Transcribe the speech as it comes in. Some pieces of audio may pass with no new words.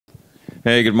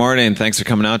Hey, good morning. Thanks for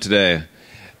coming out today.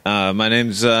 My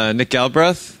name's Nick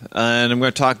Galbreath, and I'm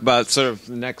going to talk about sort of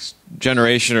the next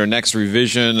generation or next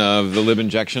revision of the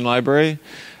libinjection library.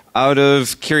 Out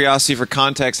of curiosity for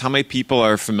context, how many people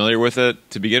are familiar with it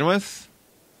to begin with?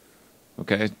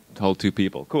 Okay, whole two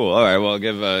people. Cool. All right, well, I'll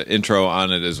give an intro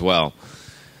on it as well.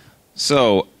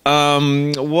 So,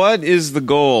 what is the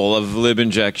goal of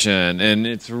libinjection? And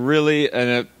it's really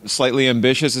slightly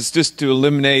ambitious. It's just to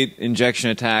eliminate injection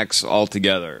attacks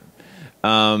altogether.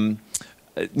 The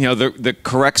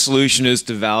correct solution is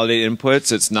to validate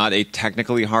inputs. It's not a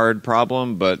technically hard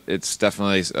problem, but it's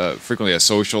definitely frequently a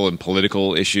social and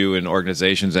political issue in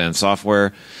organizations and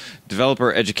software.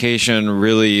 Developer education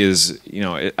really is,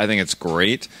 I think it's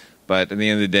great. But at the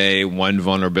end of the day, one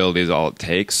vulnerability is all it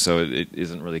takes, so it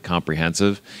isn't really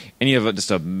comprehensive. And you have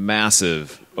just a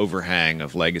massive overhang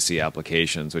of legacy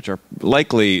applications, which are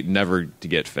likely never to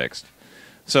get fixed.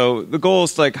 So the goal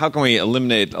is how can we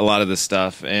eliminate a lot of this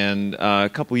stuff? And a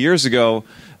couple years ago,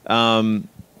 I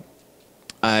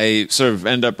sort of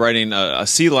ended up writing a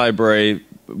C library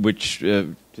which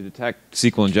to detect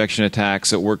SQL injection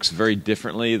attacks. It works very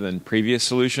differently than previous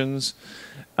solutions.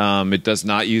 It does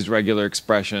not use regular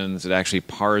expressions. It actually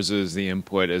parses the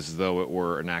input as though it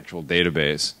were an actual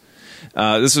database.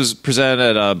 This was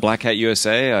presented at Black Hat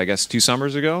USA, I guess 2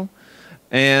 summers ago.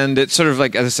 And it sort of,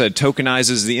 as I said,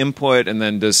 tokenizes the input and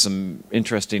then does some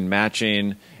interesting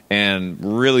matching and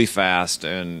really fast.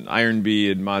 And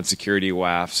IronB and Mod Security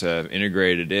WAFs have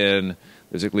integrated in.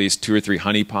 There's at least 2 or 3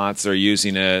 honeypots that are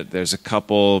using it. There's a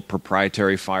couple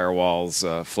proprietary firewalls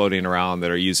floating around that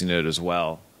are using it as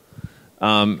well.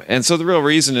 And so the real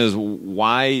reason is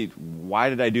why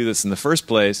did I do this in the first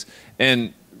place?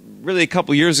 And really a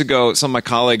couple years ago, some of my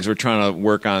colleagues were trying to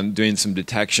work on doing some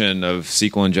detection of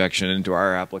SQL injection into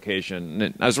our application.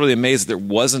 And I was really amazed that there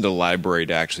wasn't a library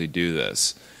to actually do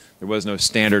this. There was no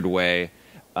standard way.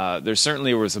 There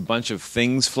certainly was a bunch of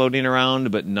things floating around,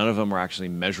 but none of them were actually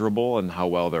measurable in how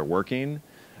well they're working,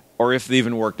 or if they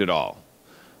even worked at all.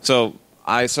 So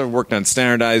I sort of worked on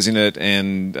standardizing it,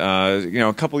 and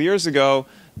a couple years ago,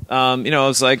 it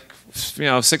was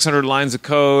 600 lines of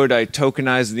code. I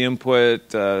tokenized the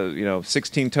input,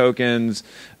 16 tokens,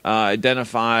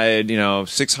 identified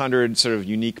 600 sort of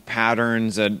unique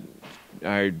patterns that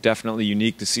are definitely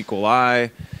unique to sqli,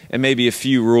 and maybe a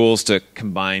few rules to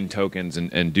combine tokens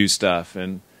and do stuff.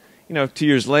 And 2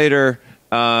 years later,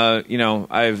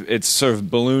 it's sort of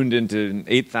ballooned into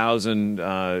 8,000,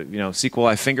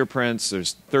 sqli fingerprints.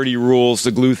 There's 30 rules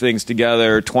to glue things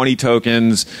together, 20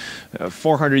 tokens,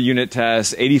 400 unit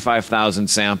tests, 85,000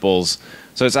 samples.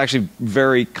 So it's actually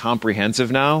very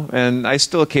comprehensive now. And I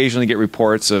still occasionally get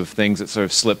reports of things that sort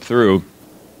of slip through.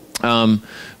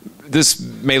 This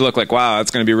may look like, wow,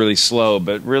 it's going to be really slow,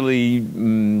 but really,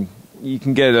 you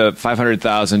can get a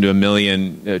 500,000 to 1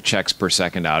 million checks per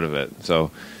second out of it.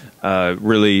 So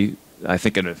really, I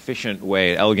think an efficient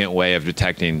way, elegant way of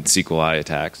detecting sqli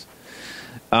attacks.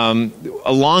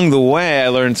 Along the way, I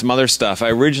learned some other stuff. I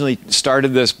originally started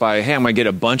this by, hey, I'm going to get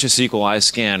a bunch of sqli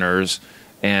scanners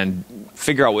and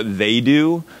figure out what they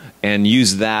do and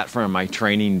use that for my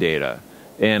training data.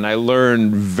 And I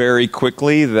learned very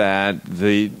quickly that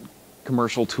the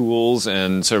commercial tools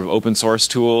and sort of open source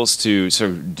tools to sort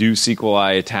of do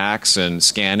sqli attacks and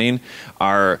scanning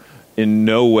are in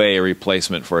no way a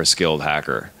replacement for a skilled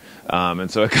hacker. And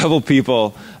so a couple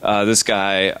people, this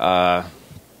guy, R.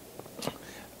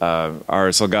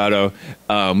 Salgado,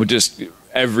 would just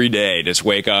every day just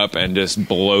wake up and just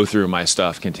blow through my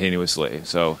stuff continuously.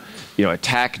 So,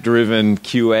 attack-driven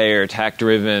QA or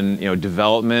attack-driven,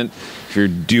 development, if you're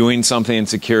doing something in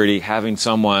security, having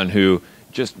someone who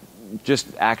just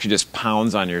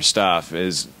pounds on your stuff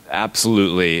is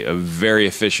absolutely a very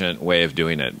efficient way of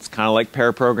doing it. It's kind of like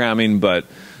pair programming, but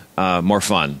more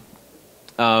fun.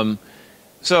 Anyway,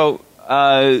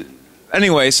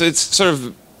 so it's sort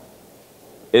of,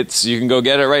 you can go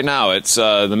get it right now. It's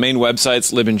the main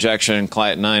website's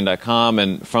libinjection.client9.com,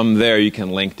 and from there you can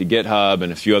link to GitHub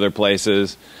and a few other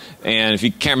places. And if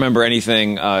you can't remember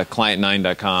anything,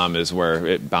 client9.com is where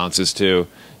it bounces to.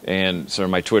 And sort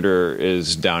of my Twitter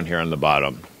is down here on the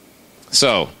bottom.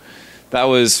 So that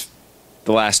was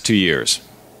the last 2 years.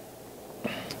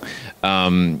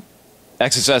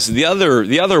 XSS, the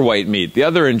other white meat, the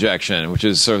other injection, which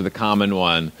is sort of the common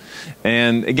one.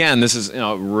 And again, this is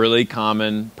a really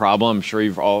common problem. I'm sure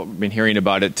you've all been hearing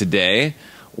about it today.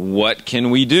 What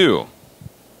can we do?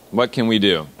 What can we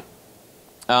do?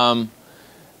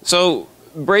 So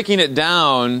breaking it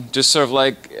down, just sort of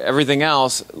like everything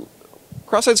else,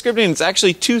 cross-site scripting is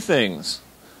actually 2 things.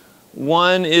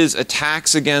 One is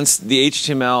attacks against the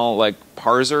HTML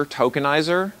parser,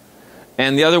 tokenizer,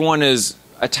 And the other one is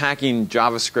attacking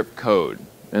JavaScript code.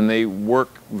 And they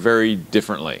work very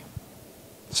differently.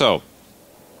 So,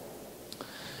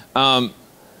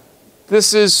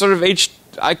 this is sort of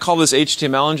I call this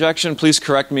HTML injection. Please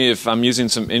correct me if I'm using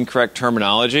some incorrect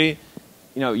terminology.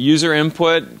 You know, user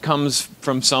input comes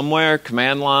from somewhere,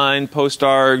 command line, post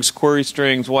args, query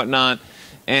strings, whatnot,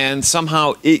 and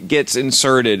somehow it gets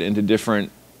inserted into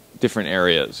different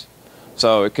areas.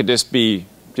 So it could just be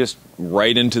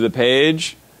right into the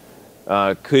page,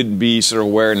 could be sort of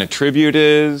where an attribute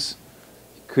is,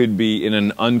 could be in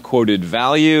an unquoted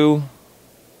value,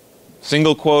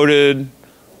 single quoted,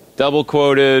 double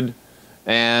quoted,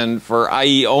 and for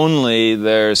IE only,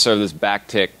 there's sort of this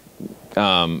backtick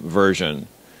version.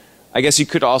 I guess you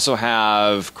could also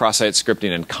have cross-site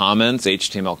scripting and comments,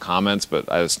 HTML comments,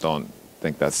 but I just don't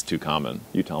think that's too common.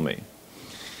 You tell me.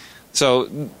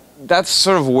 So that's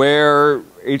sort of where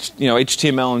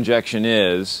HTML injection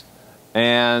is,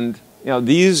 and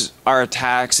these are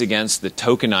attacks against the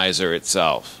tokenizer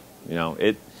itself.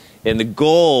 And the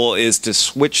goal is to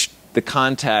switch the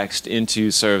context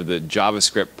into sort of the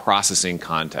JavaScript processing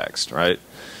context, right?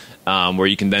 Where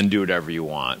you can then do whatever you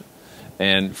want.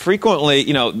 And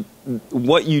frequently,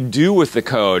 what you do with the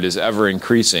code is ever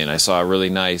increasing. I saw a really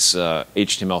nice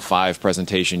HTML5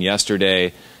 presentation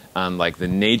yesterday on like the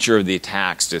nature of the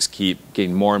attacks just keep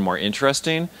getting more and more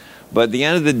interesting. But at the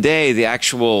end of the day, the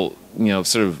actual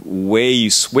sort of way you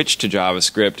switch to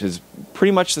JavaScript is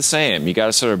pretty much the same. You got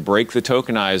to sort of break the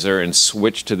tokenizer and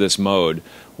switch to this mode.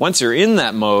 Once you're in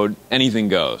that mode, anything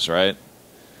goes, right?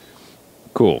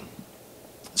 Cool.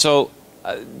 So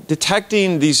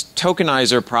detecting these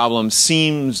tokenizer problems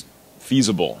seems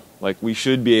feasible. Like we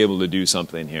should be able to do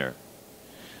something here.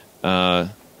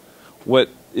 What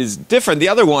is different, the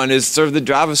other one is sort of the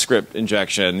JavaScript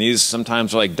injection. These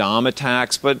sometimes are like DOM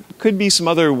attacks, but could be some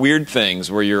other weird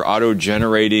things where you're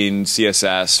auto-generating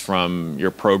CSS from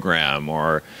your program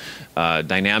or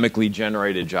dynamically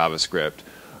generated JavaScript.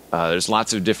 There's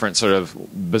lots of different sort of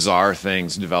bizarre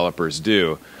things developers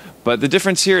do. But the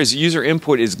difference here is user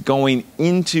input is going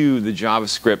into the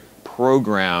JavaScript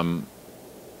program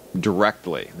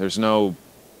directly. There's no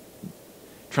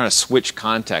trying to switch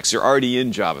context. You're already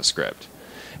in JavaScript.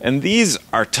 And these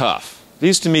are tough.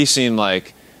 These to me seem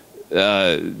like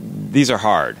these are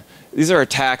hard. These are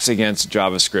attacks against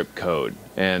JavaScript code.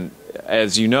 And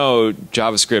as you know,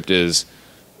 JavaScript is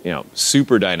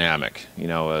super dynamic.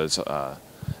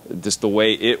 Just the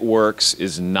way it works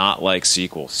is not like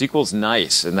SQL. SQL's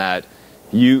nice in that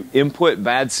you input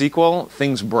bad SQL,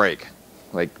 things break.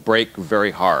 Like break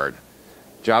very hard.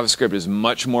 JavaScript is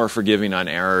much more forgiving on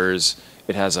errors.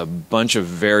 It has a bunch of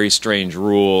very strange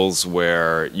rules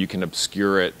where you can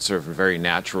obscure it sort of very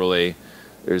naturally.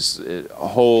 There's a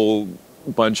whole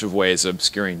bunch of ways of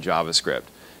obscuring JavaScript.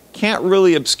 Can't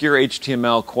really obscure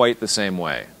HTML quite the same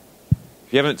way.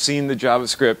 If you haven't seen the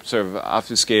JavaScript sort of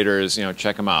obfuscators,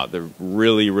 check them out. They're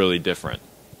really, really different.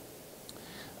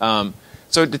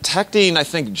 So detecting, I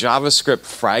think, JavaScript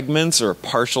fragments or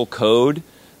partial code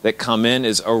that come in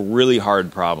is a really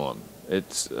hard problem.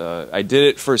 I did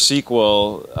it for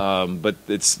SQL, but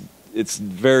it's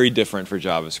very different for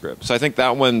JavaScript. So I think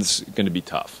that one's going to be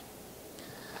tough.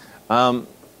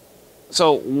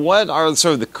 So what are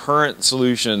sort of the current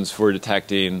solutions for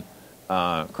detecting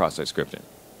cross-site scripting?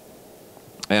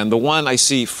 And the one I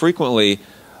see frequently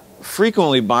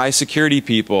by security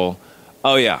people,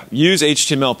 oh yeah, use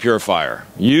HTML purifier.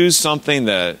 Use something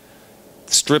that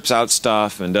strips out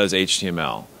stuff and does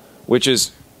HTML, which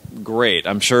is great.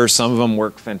 I'm sure some of them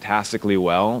work fantastically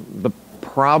well. The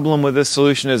problem with this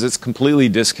solution is it's completely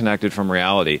disconnected from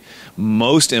reality.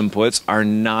 Most inputs are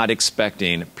not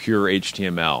expecting pure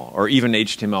HTML or even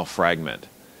HTML fragment.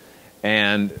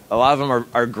 And a lot of them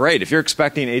are great. If you're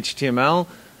expecting HTML,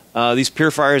 these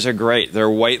purifiers are great. They're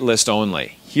whitelist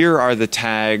only. Here are the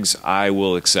tags I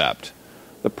will accept.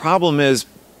 The problem is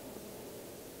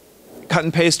cut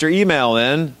and paste your email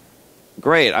in.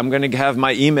 Great, I'm going to have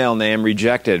my email name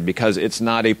rejected because it's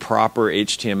not a proper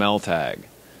HTML tag.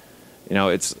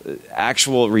 It's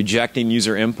actual rejecting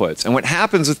user inputs. And what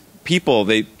happens with people,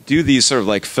 they do these sort of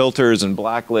like filters and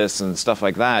blacklists and stuff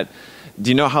like that. Do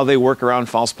you know how they work around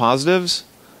false positives?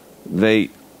 They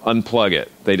unplug it.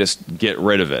 They just get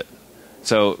rid of it.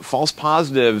 So false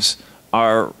positives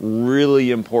are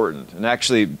really important. And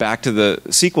actually, back to the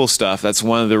SQL stuff, that's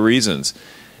one of the reasons.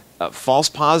 False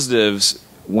positives,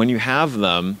 when you have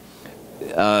them,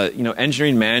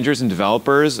 engineering managers and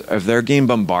developers, if they're getting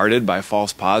bombarded by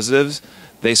false positives,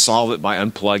 they solve it by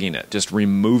unplugging it, just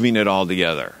removing it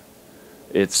altogether.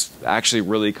 It's actually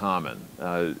really common.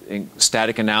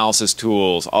 Static analysis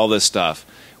tools, all this stuff.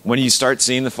 When you start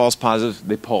seeing the false positives,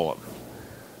 they pull them.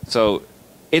 So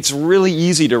it's really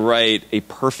easy to write a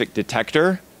perfect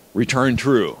detector, return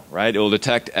true, right? It will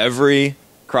detect every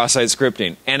cross-site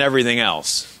scripting and everything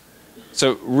else.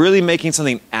 So really making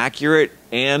something accurate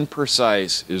and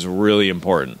precise is really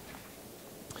important.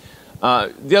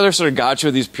 The other sort of gotcha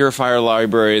with these purifier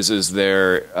libraries is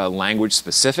they're language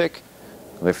specific.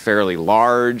 They're fairly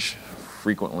large,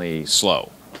 frequently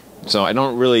slow. So I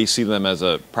don't really see them as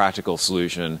a practical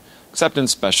solution, except in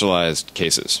specialized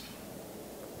cases.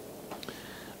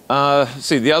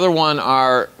 See, the other one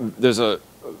are,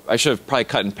 I should have probably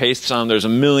cut and pasted some. There's a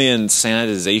million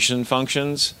sanitization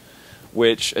functions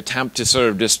which attempt to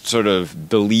sort of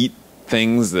delete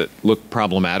things that look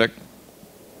problematic.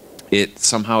 It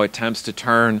somehow attempts to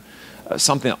turn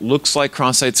something that looks like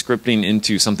cross-site scripting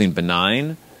into something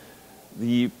benign.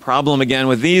 The problem again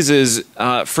with these is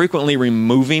frequently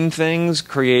removing things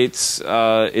creates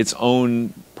its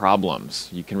own problems.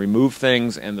 You can remove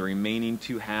things and the remaining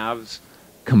two halves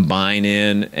combine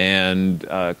in and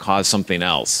cause something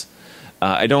else.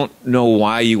 I don't know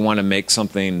why you want to make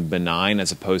something benign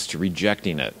as opposed to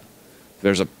rejecting it.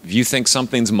 If you think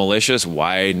something's malicious,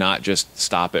 why not just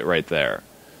stop it right there?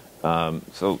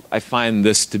 So I find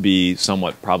this to be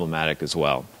somewhat problematic as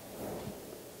well.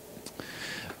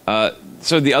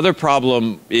 So the other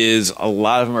problem is a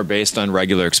lot of them are based on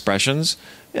regular expressions,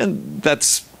 and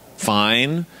that's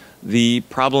fine. The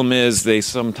problem is they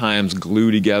sometimes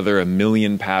glue together a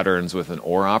million patterns with an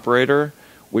OR operator,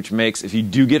 which makes, if you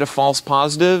do get a false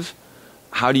positive,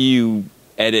 how do you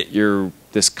edit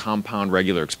this compound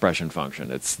regular expression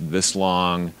function? It's this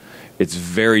long. It's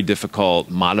very difficult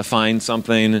modifying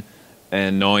something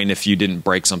and knowing if you didn't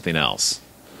break something else.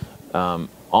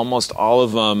 Almost all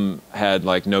of them had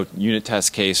like no unit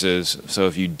test cases, so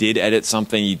if you did edit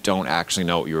something, you don't actually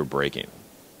know what you were breaking.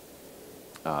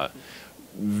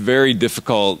 Very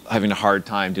difficult, having a hard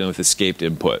time dealing with escaped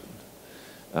input.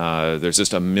 There's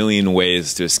just a million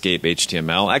ways to escape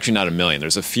HTML. Actually, not a million.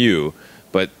 There's a few,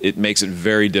 but it makes it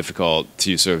very difficult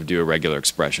to sort of do a regular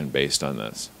expression based on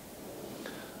this.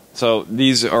 So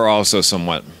these are also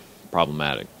somewhat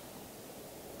problematic.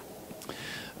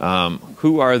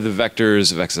 Who are the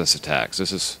vectors of XSS attacks?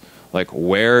 This is like,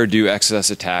 where do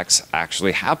XSS attacks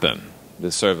actually happen?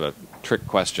 This is sort of a trick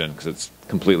question because it's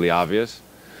completely obvious.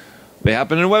 They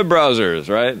happen in web browsers,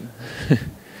 right?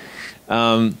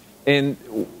 And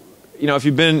you know, if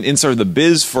you've been in sort of the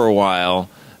biz for a while,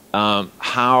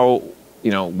 how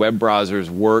web browsers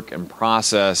work and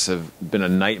process have been a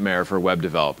nightmare for web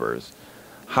developers.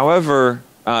 However,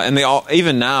 and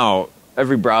even now,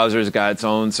 every browser's got its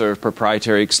own sort of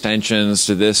proprietary extensions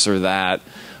to this or that,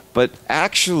 but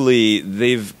actually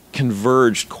they've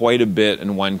converged quite a bit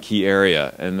in one key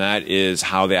area, and that is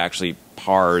how they actually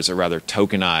parse, or rather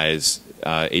tokenize,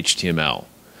 HTML.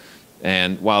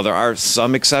 And while there are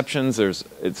some exceptions,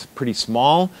 it's pretty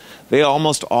small. They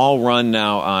almost all run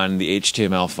now on the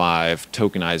HTML5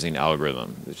 tokenizing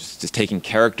algorithm. It's just taking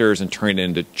characters and turning it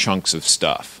into chunks of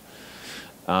stuff.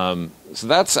 So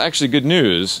that's actually good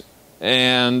news.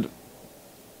 And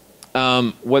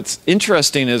what's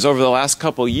interesting is over the last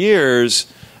couple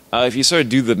years, if you sort of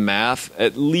do the math,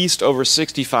 at least over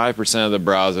 65% of the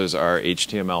browsers are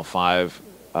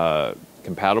HTML5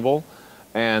 compatible,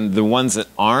 and the ones that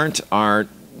aren't are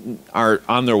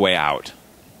on their way out.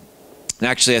 And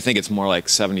actually, I think it's more like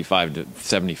 75 to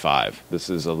 75. This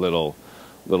is a little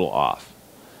off.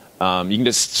 You can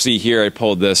just see here I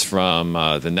pulled this from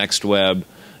the Next Web.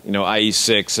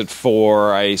 IE6 at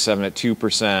 4, IE7 at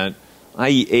 2%,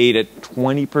 IE8 at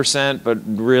 20%, but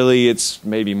really it's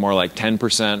maybe more like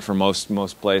 10% for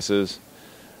most places.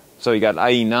 So you got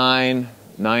IE9,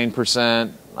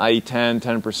 9%, IE10, 10%,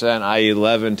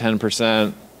 IE11,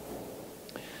 10%.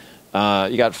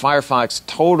 You got Firefox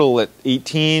total at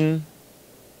 18.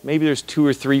 Maybe there's 2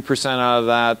 or 3% out of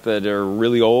that are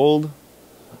really old.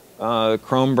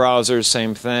 Chrome browsers,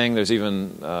 same thing. There's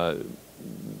even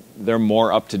they're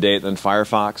more up to date than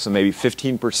Firefox, so maybe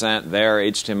 15% there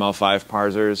HTML5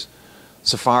 parsers.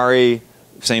 Safari,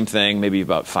 same thing, maybe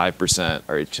about 5%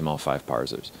 are HTML5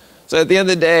 parsers. So at the end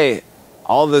of the day,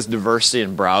 all this diversity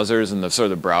in browsers and the sort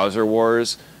of the browser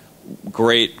wars,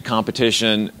 great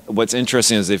competition. What's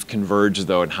interesting is they've converged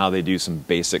though in how they do some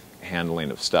basic handling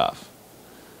of stuff.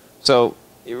 So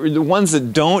the ones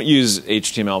that don't use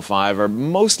HTML5 are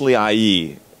mostly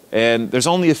IE. And there's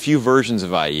only a few versions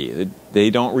of IE. They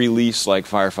don't release like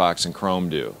Firefox and Chrome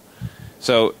do.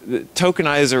 So the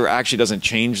tokenizer actually doesn't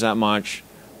change that much.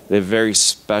 They have very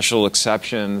special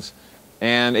exceptions.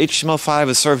 And HTML5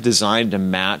 is sort of designed to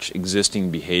match existing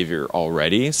behavior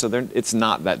already, so it's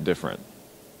not that different.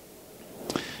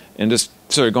 And just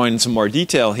sort of going into some more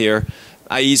detail here,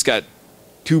 IE's got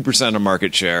 2% of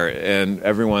market share, and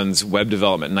everyone's web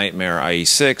development nightmare,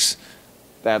 IE6,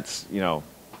 that's, you know,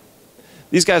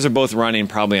 these guys are both running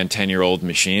probably on 10-year-old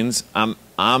machines.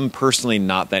 I'm personally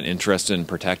not that interested in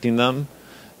protecting them.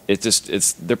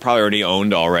 They're probably already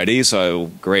owned already,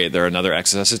 so great, they're another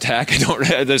XSS attack.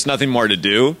 There's nothing more to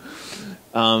do.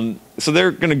 So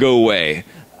they're going to go away.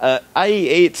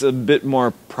 IE8's a bit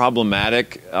more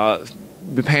problematic.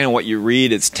 Depending on what you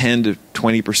read, it's 10 to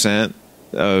 20%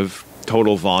 of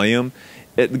total volume.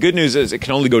 The good news is it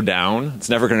can only go down. It's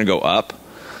never going to go up.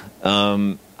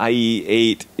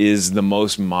 IE8 is the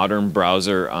most modern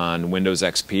browser on Windows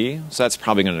XP, so that's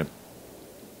probably going to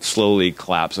slowly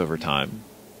collapse over time.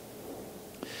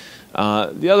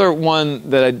 The other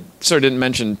one that I sort of didn't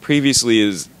mention previously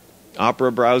is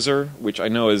Opera browser, which I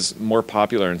know is more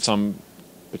popular in some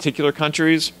particular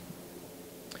countries.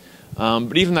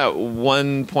 But even that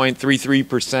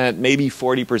 1.33%, maybe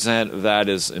 40% of that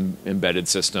is embedded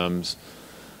systems.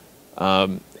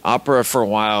 Opera for a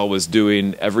while was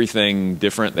doing everything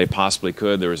different they possibly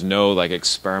could. There was no like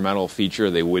experimental feature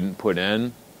they wouldn't put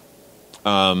in.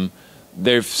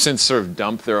 They've since sort of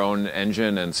dumped their own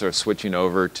engine and sort of switching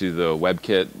over to the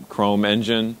WebKit Chrome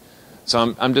engine.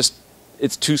 So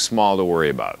it's too small to worry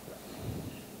about.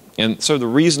 And so the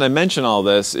reason I mention all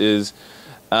this is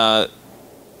I'm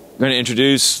going to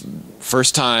introduce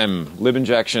first time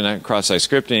libinjection and cross-site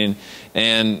scripting,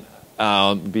 and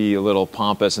I'll be a little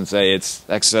pompous and say it's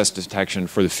XSS detection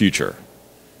for the future.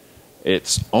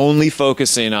 It's only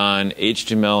focusing on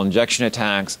HTML injection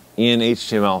attacks in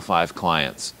HTML5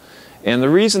 clients. And the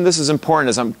reason this is important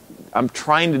is I'm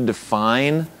trying to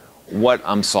define what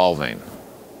I'm solving.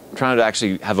 I'm trying to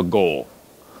actually have a goal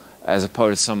as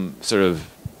opposed to some sort of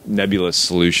nebulous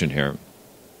solution here.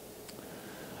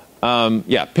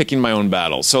 Yeah, picking my own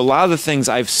battles. So a lot of the things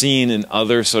I've seen in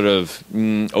other sort of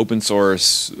open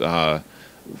source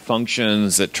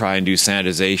functions that try and do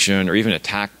sanitization or even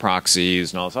attack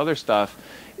proxies and all this other stuff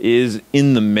is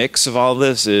in the mix of all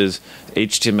this is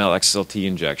HTML XSLT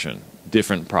injection.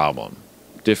 Different problem.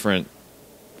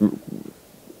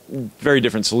 Very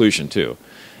different solution too.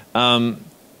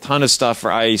 Ton of stuff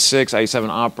for IE6, IE7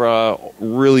 Opera,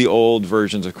 really old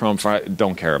versions of Chrome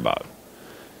don't care about.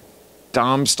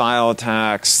 DOM style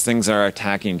attacks, things that are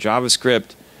attacking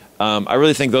JavaScript, I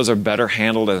really think those are better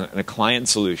handled in a client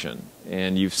solution.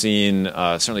 And you've seen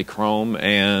certainly Chrome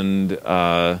and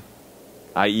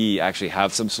IE actually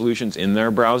have some solutions in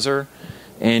their browser.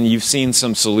 And you've seen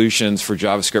some solutions for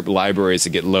JavaScript libraries that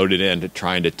get loaded in to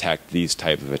try and detect these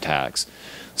type of attacks.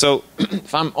 So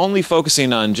if I'm only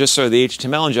focusing on just sort of the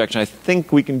HTML injection, I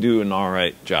think we can do an all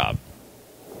right job.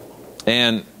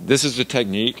 And this is the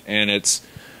technique, and it's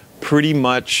pretty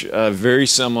much very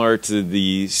similar to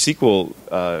the SQL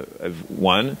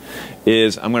one,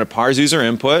 is I'm going to parse user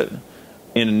input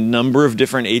in a number of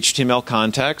different HTML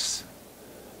contexts,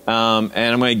 and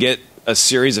I'm going to get a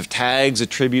series of tags,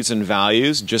 attributes, and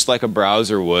values, just like a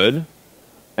browser would,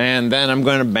 and then I'm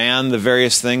going to ban the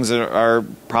various things that are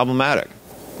problematic.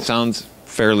 Sounds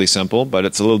fairly simple, but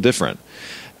it's a little different.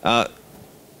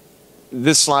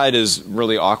 This slide is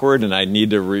really awkward, and I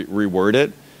need to reword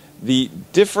it. The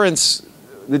difference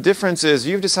is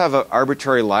you just have an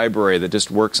arbitrary library that just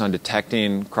works on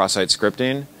detecting cross-site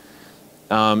scripting.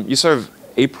 You sort of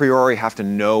a priori have to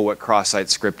know what cross-site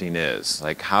scripting is.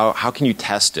 Like how can you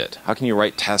test it? How can you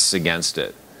write tests against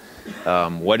it?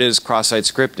 What is cross-site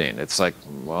scripting? It's like,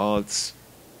 well,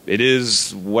 it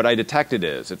is what I detect it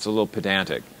is. It's a little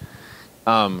pedantic.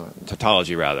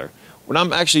 Tautology rather. What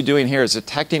I'm actually doing here is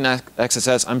detecting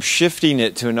XSS. I'm shifting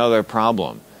it to another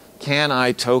problem. Can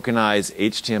I tokenize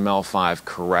HTML5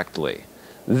 correctly?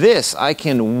 This I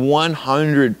can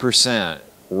 100%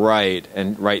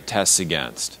 write tests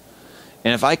against.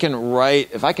 And if I can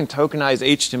tokenize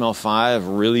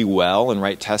HTML5 really well and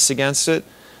write tests against it,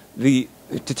 the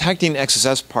detecting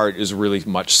XSS part is really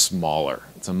much smaller.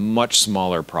 It's a much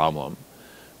smaller problem.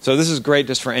 So this is great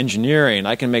just for engineering.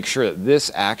 I can make sure that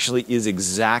this actually is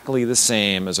exactly the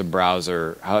same as a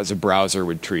browser, how a browser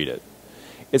would treat it.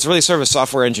 It's really sort of a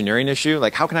software engineering issue.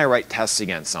 Like, how can I write tests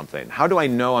against something? How do I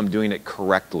know I'm doing it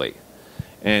correctly?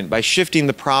 And by shifting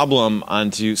the problem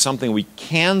onto something we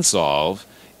can solve,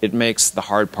 it makes the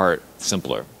hard part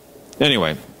simpler.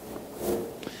 Anyway,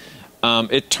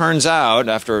 it turns out,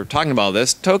 after talking about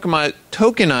this, tokenizing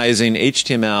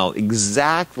HTML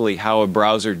exactly how a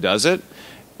browser does it,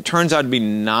 it turns out to be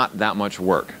not that much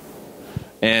work.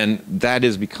 And that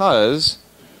is because,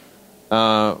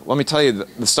 let me tell you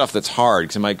the stuff that's hard,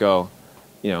 because it might go,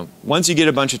 you know, once you get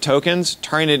a bunch of tokens,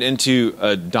 turn it into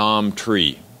a DOM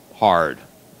tree, hard.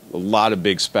 A lot of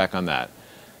big spec on that.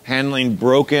 Handling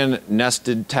broken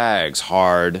nested tags,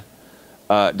 hard.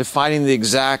 Defining the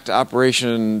exact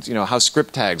operations, how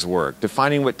script tags work.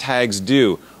 Defining what tags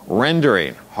do.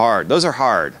 Rendering, hard. Those are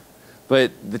hard.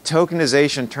 But the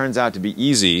tokenization turns out to be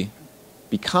easy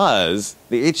because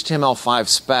the HTML5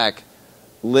 spec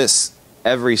lists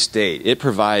every state. It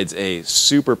provides a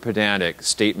super pedantic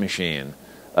state machine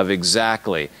of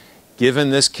exactly, given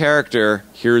this character,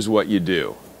 here's what you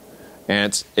do.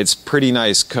 And it's pretty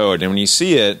nice code. And when you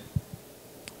see it,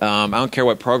 I don't care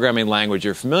what programming language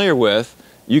you're familiar with,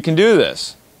 you can do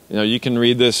this. You can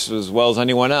read this as well as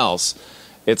anyone else.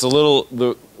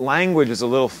 The language is a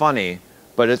little funny,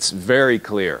 but it's very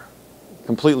clear.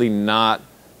 Completely not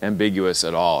ambiguous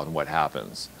at all in what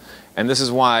happens. And this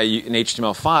is why in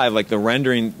HTML5, like the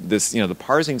rendering, the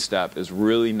parsing step is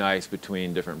really nice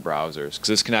between different browsers. Because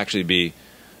this can actually be,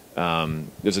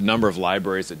 there's a number of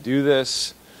libraries that do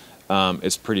this.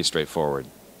 It's pretty straightforward.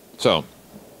 So,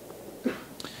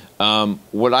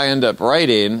 what I end up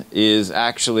writing is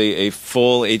actually a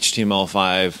full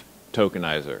HTML5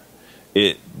 tokenizer.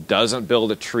 It doesn't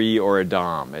build a tree or a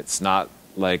DOM. It's not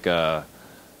like your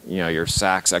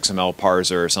Saks XML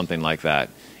parser or something like that.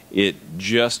 It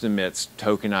just emits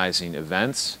tokenizing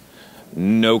events,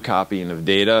 no copying of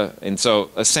data. And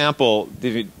so a sample,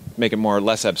 to make it more or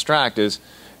less abstract, is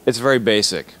it's very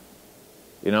basic.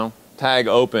 Tag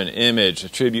open, image,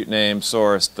 attribute name,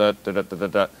 source, Not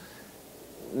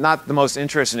the most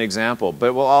interesting example, but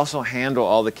it will also handle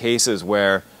all the cases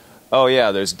where, oh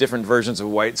yeah, there's different versions of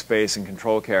white space and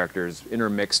control characters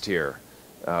intermixed here.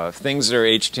 Things that are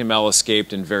HTML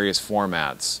escaped in various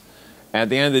formats. At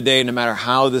the end of the day, no matter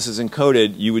how this is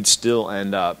encoded, you would still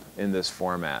end up in this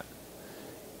format.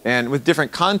 And with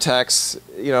different contexts,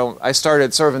 I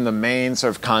started sort of in the main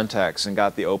sort of context and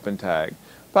got the open tag.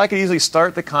 But I could easily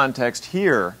start the context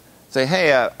here, say,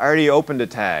 hey, I already opened a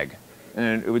tag.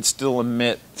 And it would still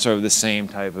emit sort of the same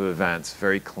type of events,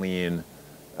 very clean.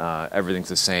 Everything's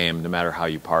the same, no matter how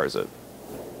you parse it.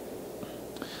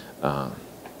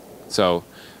 So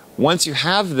once you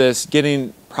have this,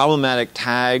 getting problematic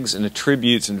tags and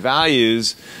attributes and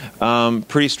values,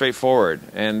 pretty straightforward.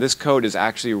 And this code is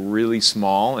actually really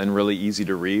small and really easy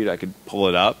to read. I could pull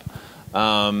it up.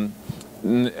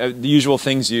 The usual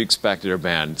things you expected are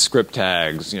banned. Script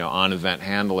tags, on event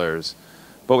handlers.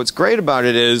 But what's great about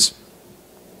it is,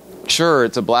 sure,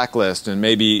 it's a blacklist and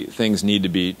maybe things need to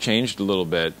be changed a little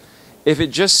bit. If it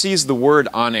just sees the word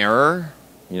on error,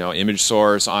 image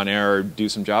source, on error, do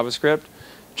some JavaScript,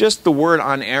 just the word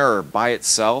on error by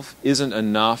itself isn't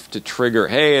enough to trigger,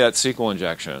 hey, that's SQL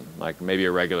injection, like maybe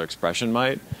a regular expression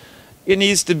might. It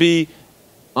needs to be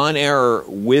on error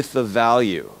with the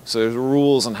value. So there's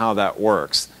rules on how that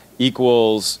works.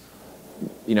 Equals,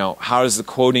 how does the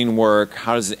quoting work?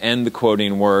 How does the end the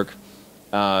quoting work?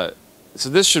 So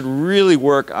this should really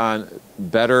work on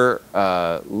better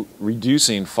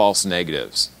reducing false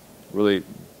negatives. Really,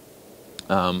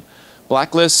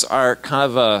 blacklists are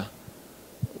kind of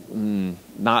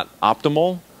not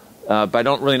optimal, but I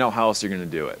don't really know how else you're going to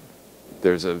do it.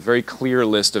 There's a very clear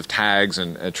list of tags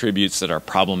and attributes that are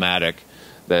problematic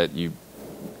that you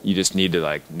just need to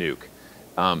nuke.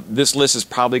 This list is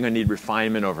probably going to need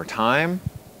refinement over time,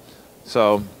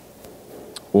 so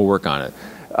we'll work on it.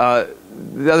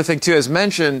 The other thing too, as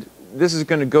mentioned, this is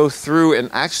going to go through and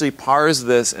actually parse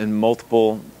this in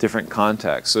multiple different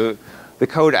contexts. So the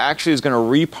code actually is going to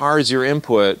reparse your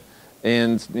input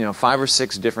in 5 or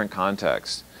 6 different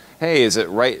contexts. Hey, is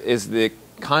the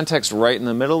context right in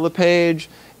the middle of the page?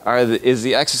 Is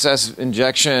the XSS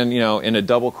injection in a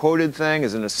double quoted thing?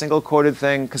 Is it a single quoted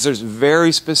thing? Because there's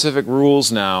very specific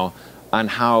rules now on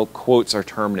how quotes are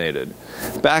terminated.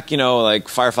 Back, like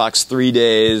Firefox 3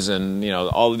 days and,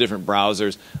 all the different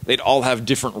browsers, they'd all have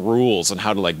different rules on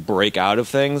how to break out of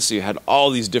things. So you had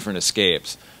all these different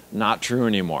escapes. Not true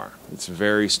anymore. It's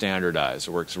very standardized.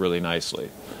 It works really nicely.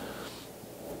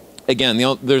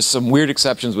 Again, there's some weird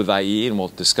exceptions with IE, and we'll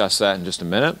discuss that in just a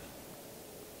minute.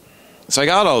 So I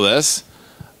got all this.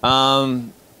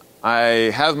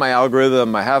 I have my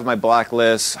algorithm. I have my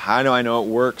blacklist. How do I know it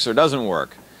works or doesn't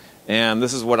work? And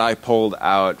this is what I pulled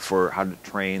out for how to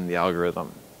train the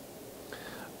algorithm.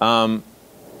 One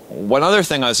other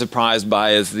thing I was surprised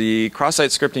by is the cross-site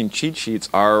scripting cheat sheets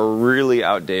are really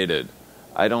outdated.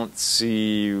 I don't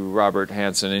see Robert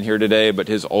Hansen in here today, but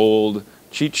his old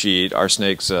cheat sheet,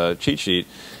 Arsnake's cheat sheet,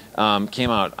 came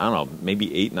out, I don't know,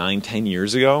 maybe 8, 9, 10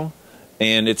 years ago.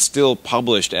 And it's still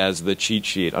published as the cheat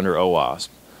sheet under OWASP.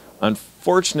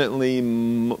 Unfortunately,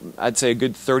 I'd say a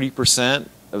good 30%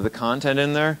 of the content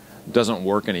in there doesn't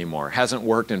work anymore. Hasn't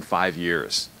worked in 5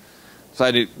 years. So I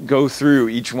had to go through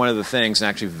each one of the things and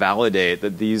actually validate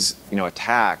that these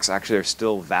attacks actually are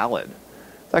still valid.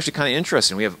 It's actually kind of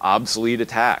interesting. We have obsolete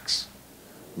attacks.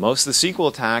 Most of the SQL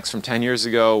attacks from 10 years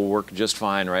ago work just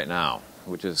fine right now,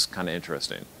 which is kind of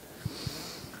interesting.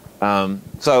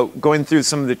 So going through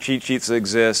some of the cheat sheets that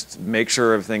exist, make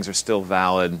sure things are still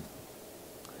valid.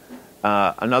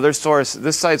 Another source,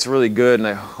 this site's really good, and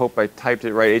I hope I typed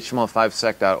it right,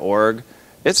 html5sec.org.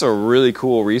 It's a really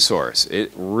cool resource.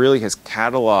 It really has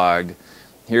cataloged,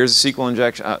 here's a SQL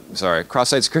injection,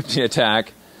 cross-site scripting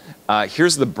attack.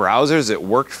 Here's the browsers it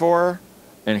worked for,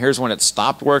 and here's when it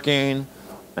stopped working,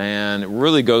 and it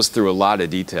really goes through a lot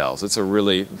of details. It's a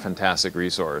really fantastic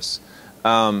resource.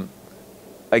 The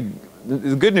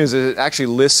good news is it actually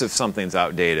lists if something's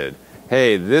outdated.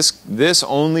 Hey, this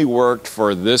only worked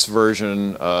for this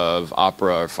version of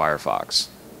Opera or Firefox.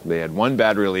 They had one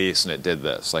bad release and it did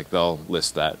this. Like, they'll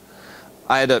list that.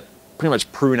 I had to pretty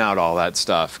much prune out all that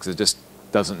stuff because it just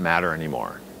doesn't matter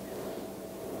anymore.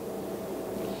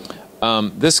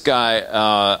 This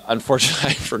guy,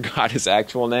 unfortunately, I forgot his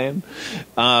actual name.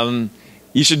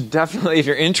 You should definitely, if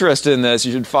you're interested in this,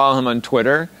 you should follow him on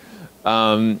Twitter.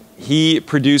 He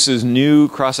produces new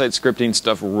cross-site scripting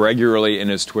stuff regularly in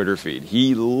his Twitter feed.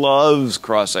 He loves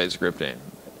cross-site scripting.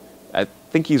 I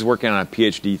think he's working on a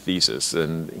PhD thesis,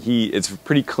 and it's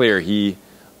pretty clear he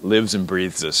lives and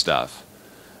breathes this stuff.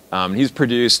 He's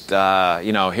produced,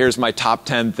 here's my top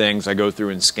 10 things I go through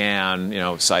and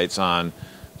scan, sites on.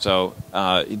 So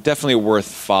definitely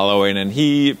worth following, and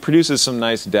he produces some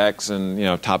nice decks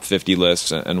and top 50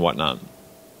 lists and whatnot.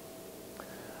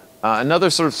 Another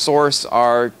sort of source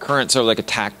are current sort of like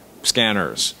attack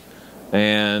scanners.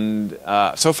 And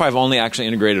so far I've only actually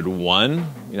integrated one.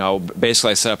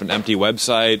 Basically I set up an empty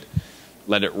website,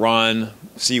 let it run,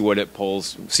 see what it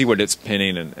pulls, see what it's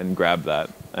pinning, and grab that.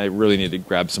 I really need to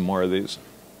grab some more of these.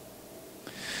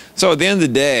 So at the end of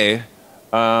the day,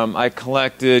 I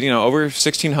collected over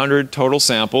 1,600 total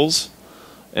samples,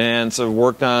 and so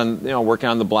worked on working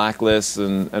on the blacklists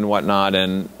and whatnot,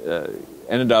 and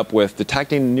ended up with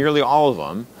detecting nearly all of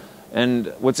them.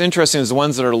 And what's interesting is the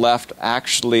ones that are left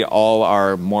actually all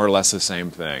are more or less the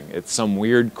same thing. It's some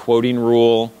weird quoting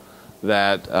rule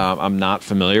that I'm not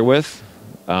familiar with.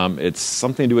 It's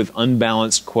something to do with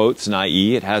unbalanced quotes in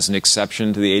IE. It has an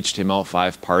exception to the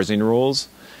HTML5 parsing rules.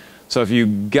 So if you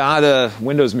got a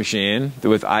Windows machine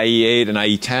with IE8 and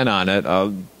IE10 on it,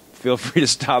 feel free to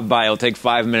stop by. It'll take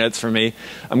 5 minutes for me.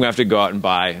 I'm going to have to go out and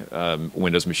buy a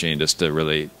Windows machine just to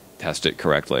really test it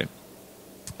correctly.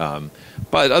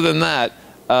 But other than that,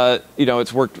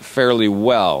 it's worked fairly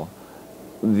well.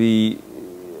 Where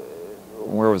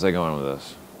was I going with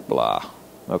this? Blah.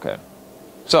 Okay.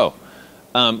 So,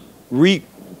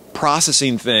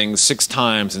 reprocessing things 6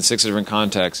 times in 6 different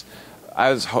contexts.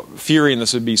 I was fearing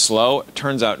this would be slow. It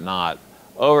turns out not.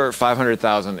 Over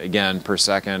 500,000 again per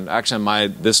second. Actually,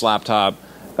 on this laptop,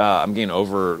 I'm getting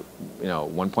over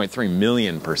 1.3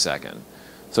 million per second.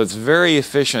 So it's very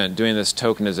efficient doing this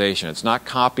tokenization. It's not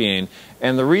copying,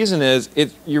 and the reason is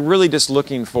you're really just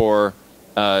looking for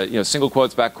single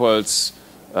quotes, back quotes,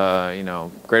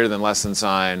 greater than, less than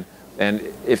sign, and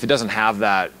if it doesn't have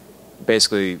that,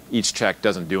 basically each check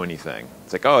doesn't do anything.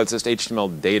 It's like, oh, it's just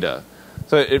HTML data.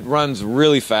 So it runs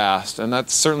really fast, and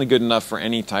that's certainly good enough for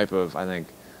any type of, I think,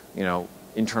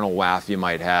 internal WAF you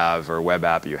might have or web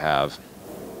app you have.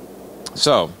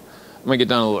 So I'm going to get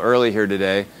done a little early here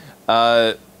today.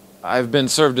 I've been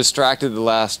sort of distracted the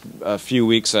last few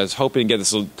weeks. I was hoping to get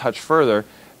this a touch further.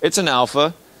 It's an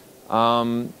alpha,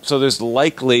 so there's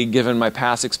likely, given my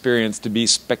past experience, to be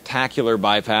spectacular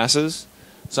bypasses.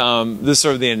 So this is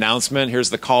sort of the announcement. Here's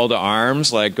the call to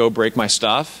arms, like, go break my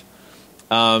stuff.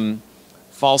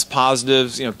 False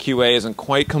positives, QA isn't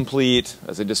quite complete.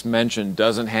 As I just mentioned,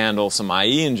 doesn't handle some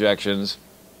IE injections.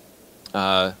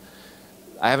 I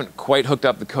haven't quite hooked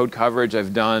up the code coverage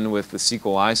I've done with the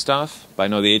sqli stuff, but I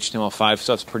know the HTML5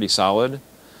 stuff's pretty solid.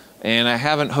 And I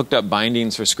haven't hooked up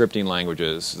bindings for scripting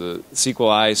languages. The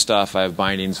sqli stuff, I have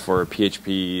bindings for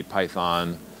PHP,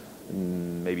 Python,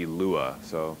 and maybe Lua.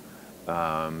 So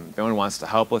if anyone wants to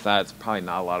help with that, it's probably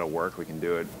not a lot of work. We can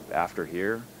do it after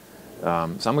here. So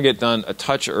I'm going to get done a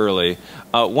touch early.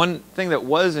 One thing that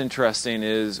was interesting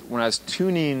is when I was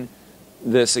tuning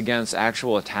this against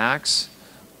actual attacks,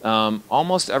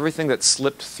 almost everything that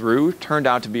slipped through turned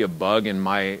out to be a bug in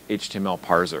my HTML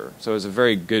parser. So it was a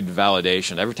very good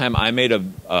validation. Every time I made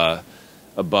a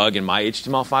bug in my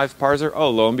HTML5 parser, oh,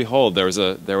 lo and behold, there was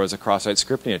a cross-site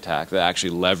scripting attack that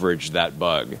actually leveraged that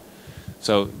bug.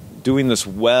 So doing this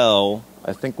well,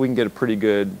 I think we can get a pretty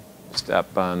good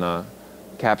step on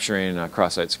capturing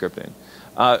cross-site scripting.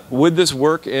 Would this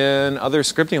work in other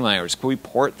scripting languages? Could we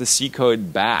port the C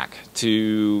code back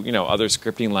to other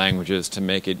scripting languages to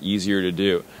make it easier to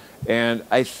do? And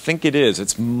I think it is.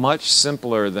 It's much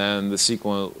simpler than the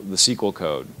SQL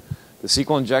code. The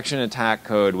SQL injection attack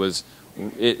code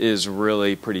is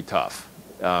really pretty tough.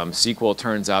 SQL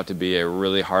turns out to be a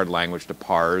really hard language to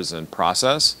parse and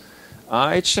process.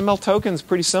 HTML token's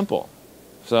pretty simple.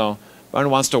 So if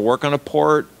anyone wants to work on a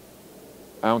port,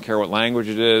 I don't care what language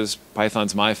it is.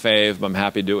 Python's my fave, but I'm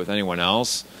happy to do it with anyone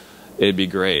else. It'd be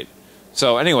great.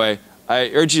 So anyway, I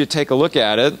urge you to take a look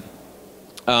at it.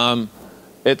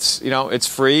 It's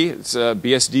free. It's a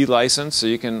BSD license, so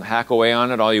you can hack away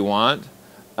on it all you want.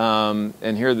 And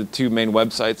here are the two main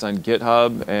websites on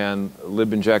GitHub and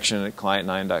libinjection at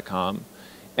client9.com.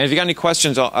 And if you got any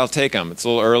questions, I'll take them. It's a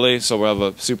little early, so we'll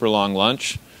have a super long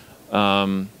lunch.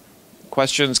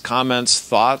 Questions, comments,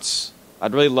 thoughts?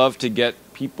 I'd really love to get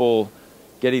people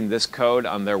getting this code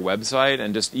on their website,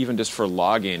 and even just for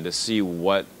logging to see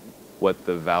what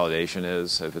the validation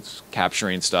is. If it's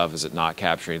capturing stuff, is it not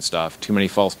capturing stuff? Too many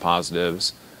false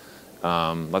positives.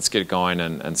 Let's get going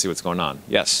and see what's going on.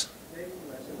 Yes? Maybe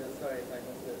you mentioned that. Sorry if I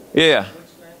missed it. Yeah. Which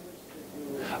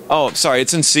language did you... Oh, sorry.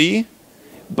 It's in C,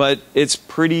 but it's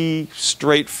pretty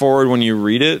straightforward when you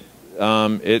read it.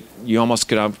 You almost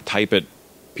could type it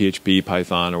PHP,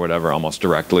 Python, or whatever almost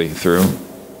directly through.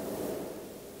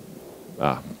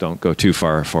 Don't go too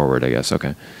far forward, I guess.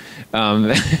 Okay.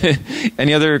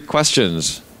 Any other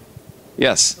questions?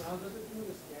 Yes? So how does it do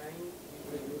the scanning?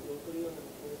 Do you do it locally on the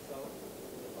machine itself,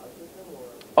 the file system, or?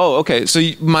 Oh, okay. So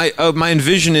my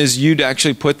envision is you'd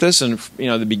actually put this in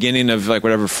the beginning of like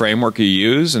whatever framework you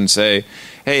use and say,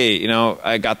 hey,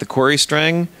 I got the query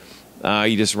string.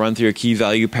 You just run through your key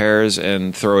value pairs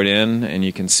and throw it in, and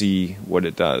you can see what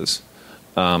it does.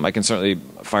 I can certainly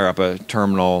fire up a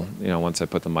terminal, once I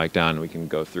put the mic down, and we can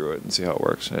go through it and see how it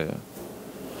works. Yeah.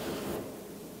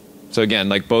 So again,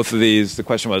 like both of these, the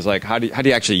question was like, how do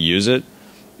you actually use it?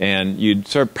 And you'd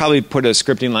sort of probably put a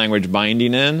scripting language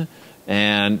binding in,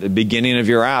 and at the beginning of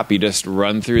your app, you just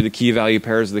run through the key value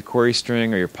pairs of the query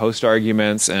string or your post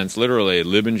arguments, and it's literally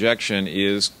libinjection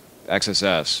is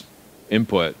XSS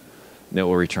input, and it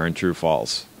will return true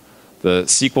false. The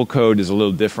SQL code is a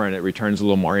little different. It returns a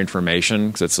little more information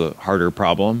because it's a harder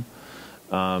problem.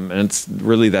 And it's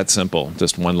really that simple,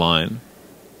 just one line.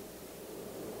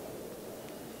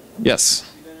 Yes?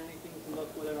 Have you done anything to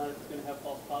look whether or not it's going to have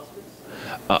false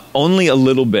positives? Only a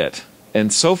little bit.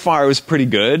 And so far it was pretty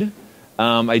good.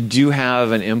 I do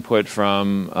have an input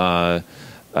from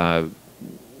about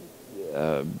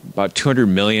 200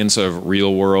 million sort of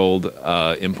real-world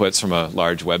inputs from a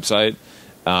large website.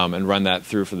 And run that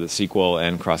through for the SQL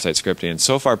and cross-site scripting. And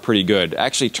so far, pretty good.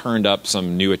 Actually turned up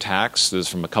some new attacks. This is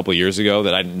from a couple years ago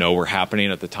that I didn't know were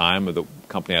happening at the time of the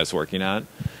company I was working at.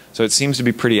 So it seems to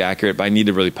be pretty accurate, but I need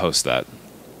to really post that.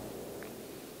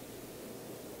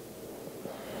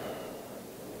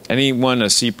 Anyone a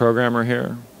C programmer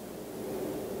here?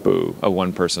 Boo. Oh,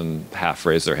 one person half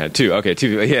raised their hand. Two. Okay,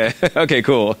 two. Yeah. Okay,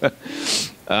 cool.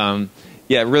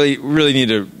 Yeah, really need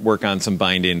to work on some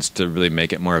bindings to really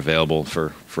make it more available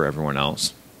for everyone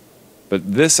else. But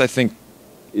this, I think,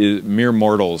 mere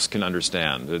mortals can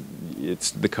understand.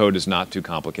 The code is not too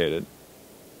complicated.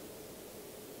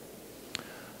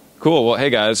 Cool. Well, hey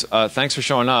guys, thanks for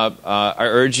showing up. I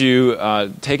urge you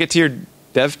take it to your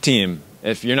dev team.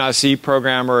 If you're not a C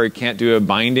programmer or you can't do a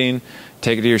binding,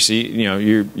 take it to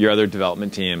your other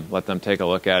development team. Let them take a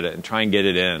look at it and try and get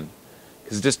it in.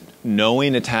 Because just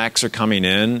knowing attacks are coming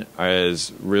in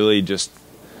is really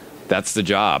that's the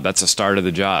job. That's the start of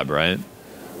the job, right?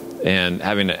 And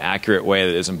having an accurate way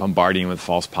that isn't bombarding with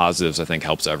false positives, I think,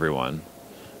 helps everyone.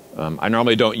 I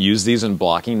normally don't use these in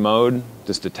blocking mode,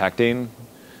 just detecting.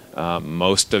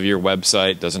 Most of your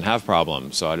website doesn't have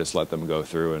problems, so I just let them go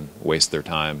through and waste their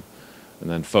time and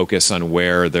then focus on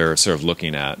where they're sort of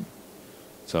looking at.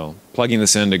 So plugging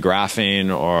this into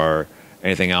graphing or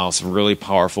anything else, really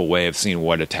powerful way of seeing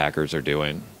what attackers are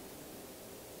doing.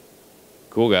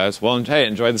 Cool, guys. Well, hey,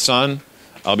 enjoy the sun.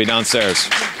 I'll be downstairs.